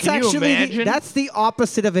 Whoa. That's Can you actually imagine? that's the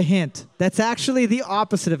opposite of a hint. That's actually the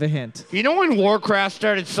opposite of a hint. You know when Warcraft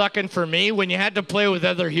started sucking for me? When you had to play with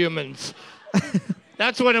other humans.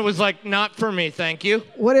 That's when it was like, not for me, thank you.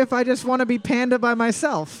 What if I just want to be panda by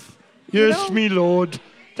myself? Yes, me lord.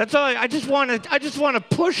 That's all. I just want to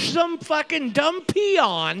push some fucking dumb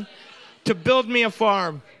peon to build me a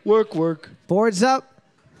farm. Work. Boards up.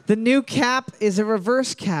 The new cap is a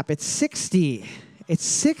reverse cap. It's 60. It's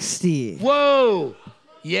 60. Whoa.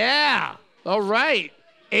 Yeah. All right.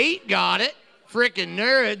 8 got it. Frickin'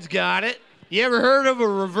 nerds got it. You ever heard of a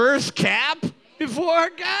reverse cap before,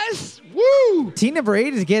 guys? Woo. Team number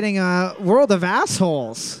 8 is getting a World of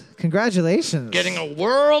Assholes. Congratulations. Getting a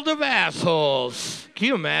world of assholes. Can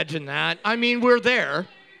you imagine that? I mean, we're there.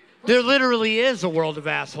 There literally is a world of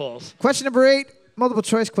assholes. Question number 8, multiple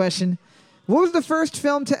choice question. What was the first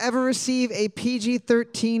film to ever receive a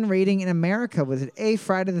PG-13 rating in America? Was it A,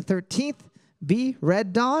 Friday the 13th, B,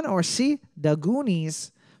 Red Dawn, or C, The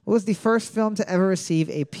Goonies? What was the first film to ever receive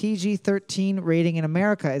a PG-13 rating in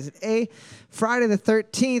America? Is it A, Friday the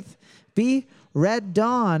 13th, B, Red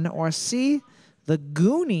Dawn, or C, The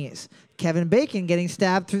Goonies? Kevin Bacon getting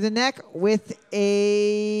stabbed through the neck with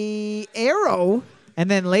a arrow,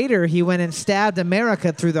 and then later he went and stabbed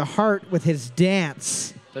America through the heart with his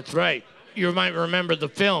dance. That's right. You might remember the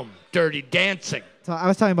film, Dirty Dancing. So I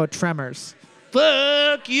was talking about Tremors.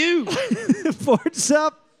 Fuck you. Boards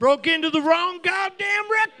up. Broke into the wrong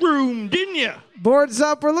goddamn rec room, didn't you? Boards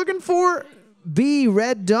up. We're looking for B,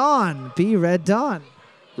 Red Dawn. B, Red Dawn.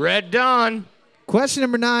 Red Dawn. Question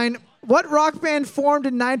number 9. What rock band formed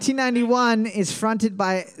in 1991 is fronted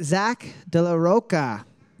by Zach De La Roca?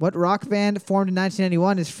 What rock band formed in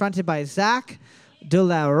 1991 is fronted by Zach De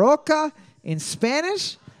La Roca? In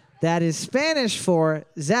Spanish, that is Spanish for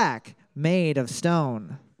Zach, made of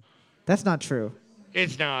stone. That's not true.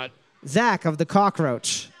 It's not. Zach of the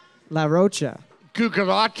Cockroach. La Rocha.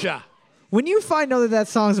 Cucaracha. When you find out that that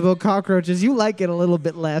song's about cockroaches, you like it a little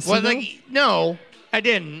bit less. Well, you know? like, no, I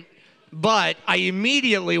didn't. But I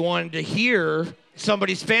immediately wanted to hear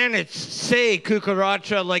somebody Spanish say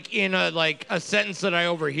cucaracha like in a sentence that I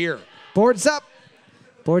overhear. Boards up.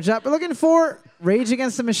 Boards up. We're looking for Rage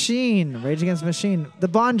Against the Machine. Rage Against the Machine. The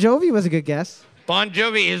Bon Jovi was a good guess. Bon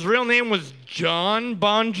Jovi. His real name was John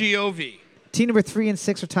Bon Jovi. Team number 3 and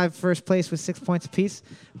 6 are tied for first place with 6 points apiece.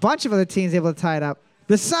 A bunch of other teams able to tie it up.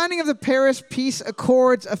 The signing of the Paris Peace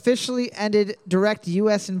Accords officially ended direct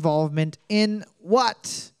U.S. involvement in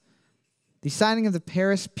what? The signing of the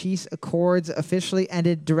Paris Peace Accords officially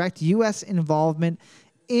ended direct U.S. involvement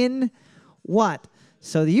in what?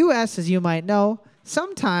 So the U.S., as you might know,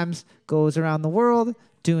 sometimes goes around the world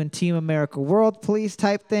doing Team America World Police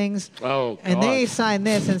type things. Oh, God. And they signed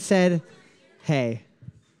this and said, hey,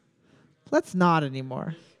 let's not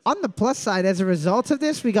anymore. On the plus side, as a result of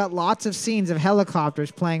this, we got lots of scenes of helicopters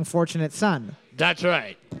playing Fortunate Son. That's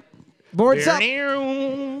right. Boards up.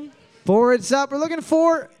 Boards up. We're looking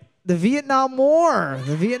for the Vietnam War.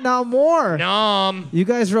 The Vietnam War. Nom. You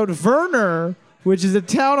guys wrote Werner, which is a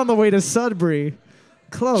town on the way to Sudbury.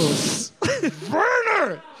 Close.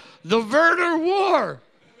 Werner! The Werner War!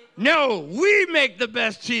 No, we make the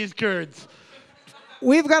best cheese curds.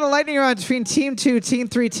 We've got a lightning round between Team 2, Team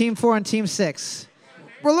 3, Team 4, and Team 6.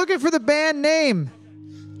 We're looking for the band name.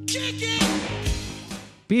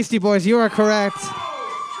 Beastie Boys, you are correct.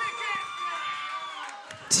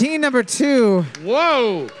 Team number 2.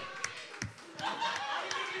 Whoa!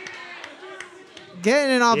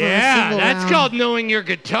 Getting it off of a Yeah, single that's round. called knowing your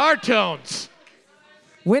guitar tones.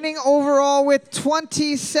 Winning overall with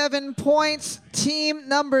 27 points. Team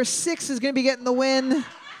number 6 is going to be getting the win.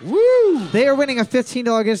 Woo! They are winning a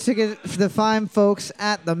 $15 gift ticket for the fine folks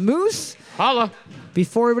at the Moose. Holla.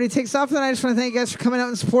 Before everybody takes off tonight, I just want to thank you guys for coming out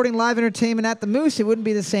and supporting live entertainment at the Moose. It wouldn't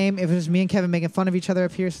be the same if it was me and Kevin making fun of each other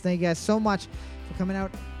up here. So thank you guys so much for coming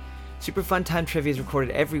out. Super Fun Time Trivia is recorded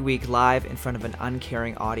every week live in front of an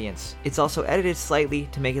uncaring audience. It's also edited slightly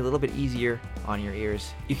to make it a little bit easier on your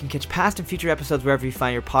ears. You can catch past and future episodes wherever you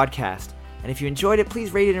find your podcast. And if you enjoyed it,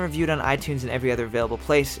 please rate it and review it on iTunes and every other available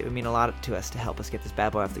place. It would mean a lot to us to help us get this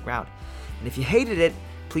bad boy off the ground. And if you hated it,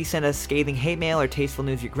 please send us scathing hate mail or tasteful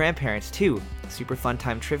news of your grandparents to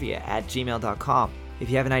superfuntimetrivia@gmail.com. If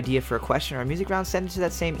you have an idea for a question or a music round, send it to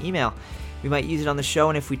that same email. We might use it on the show,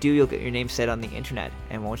 and if we do, you'll get your name said on the internet.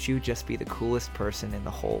 And won't you just be the coolest person in the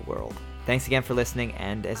whole world? Thanks again for listening,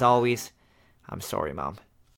 and as always, I'm sorry, Mom.